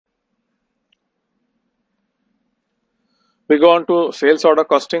We go on to sales order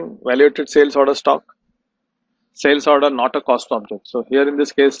costing, valuated sales order stock. Sales order not a cost object. So here in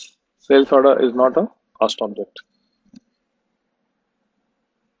this case, sales order is not a cost object.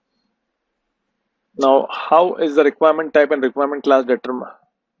 Now, how is the requirement type and requirement class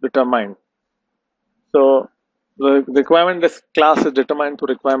determined? So the requirement class is determined through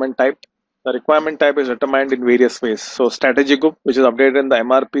requirement type. The requirement type is determined in various ways. So strategy group, which is updated in the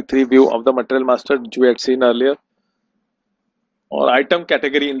MRP3 view of the material master, which we had seen earlier, or item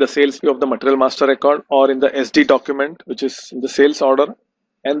category in the sales view of the material master record, or in the SD document, which is in the sales order,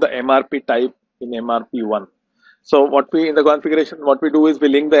 and the MRP type in MRP1. So what we in the configuration, what we do is we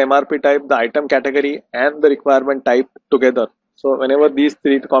link the MRP type, the item category, and the requirement type together. So whenever these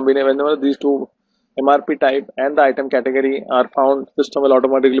three combine, whenever these two MRP type and the item category are found, system will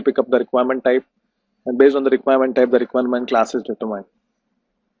automatically pick up the requirement type, and based on the requirement type, the requirement class is determined.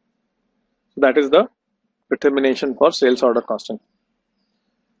 So that is the determination for sales order costing.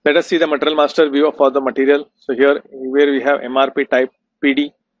 Let us see the material master view for the material. So here where we have MRP type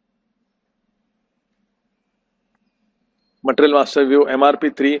PD, material master view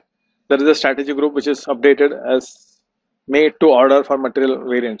MRP3, there is a strategy group which is updated as made to order for material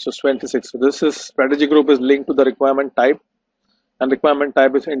variant. So 26. So this is strategy group is linked to the requirement type, and requirement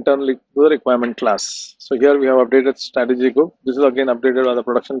type is internally to the requirement class. So here we have updated strategy group. This is again updated by the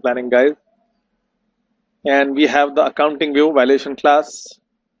production planning guide. And we have the accounting view valuation class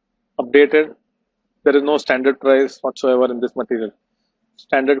updated. There is no standard price whatsoever in this material.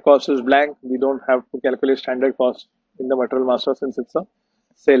 Standard cost is blank. We don't have to calculate standard cost in the material master since it's a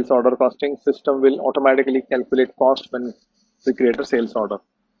sales order costing. System will automatically calculate cost when we create a sales order.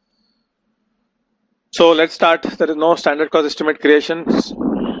 So let's start. There is no standard cost estimate creation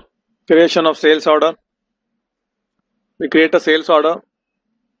of sales order. We create a sales order,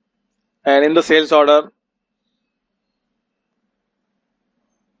 and in the sales order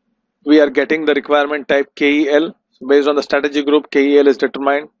we are getting the requirement type KEL. So based on the strategy group, KEL is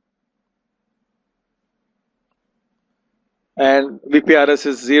determined, and VPRS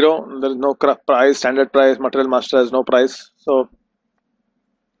is 0. There is no price, standard price, material master has no price. So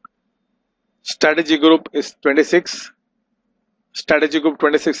strategy group is 26. Strategy group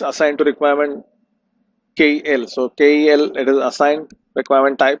 26 assigned to requirement KEL. So KEL, it is assigned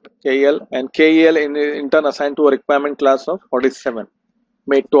requirement type KEL, and KEL in turn assigned to a requirement class of 47,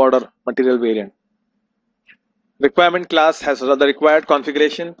 made to order material variant. Requirement class has the required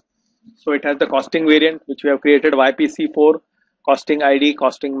configuration. So it has the costing variant, which we have created YPC4, costing ID,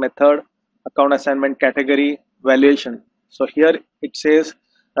 costing method, account assignment category, valuation. So here it says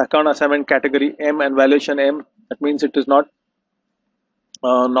account assignment category M and valuation M. That means it is not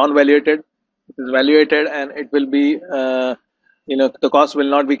non-valuated. It is valuated, and it will be the cost will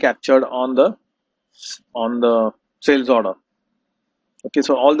not be captured on the sales order. Okay,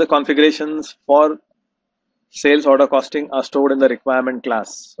 so all the configurations for sales order costing are stored in the requirement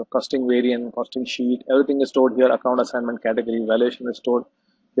class. So costing variant, costing sheet, everything is stored here. Account assignment category, valuation is stored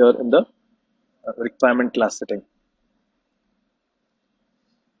here in the requirement class setting.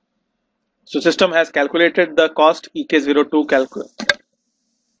 So system has calculated the cost EK02 calculate.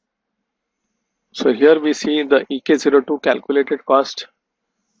 So here we see the EK02 calculated cost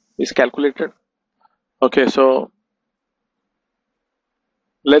is calculated. Okay, so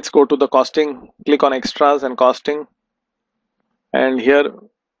let's go to the costing. Click on extras and costing, and here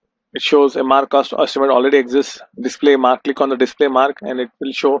it shows a mark cost estimate already exists. Display mark. Click on the display mark, and it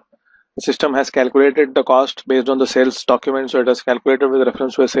will show the system has calculated the cost based on the sales document. So it has calculated with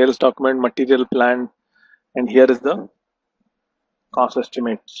reference to a sales document, material plan, and here is the cost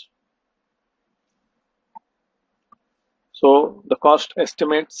estimates. So the cost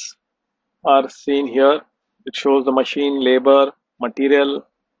estimates are seen here. It shows the machine, labor, material,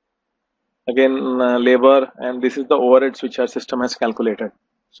 again labor, and this is the overheads which our system has calculated.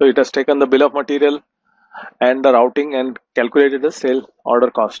 So it has taken the bill of material and the routing and calculated the sale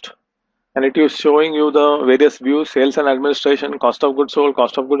order cost, and it is showing you the various views: sales and administration, cost of goods sold,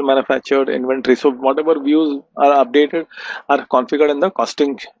 cost of goods manufactured, inventory. So whatever views are updated are configured in the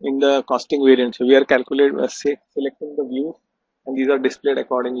costing variant. So we are selecting the views, and these are displayed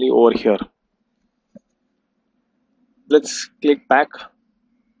accordingly over here. Let's click back.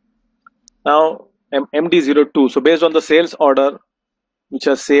 Now MD02. So based on the sales order which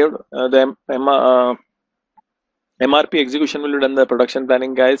are saved, the MRP execution will be done by production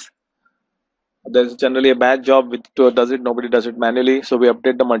planning guys. There's generally a bad job with does it, nobody does it manually. So we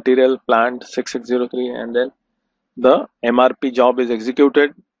update the material plant 6603, and then the MRP job is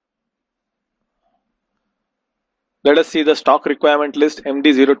executed. Let us see the stock requirement list.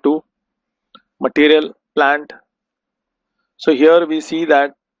 MD02, material, plant, So here we see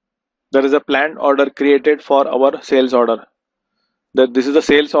that there is a planned order created for our sales order. That this is the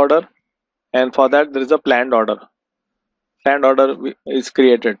sales order, and for that there is a planned order. Planned order is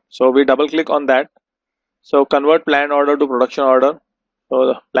created. So we double click on that. So convert planned order to production order. So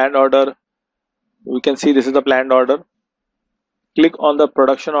the planned order, we can see this is the planned order. Click on the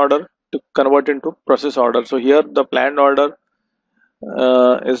production order to convert into process order. So here the planned order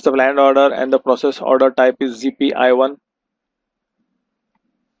is the planned order, and the process order type is ZPI1.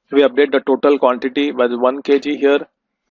 We update the total quantity by the 1 kg here.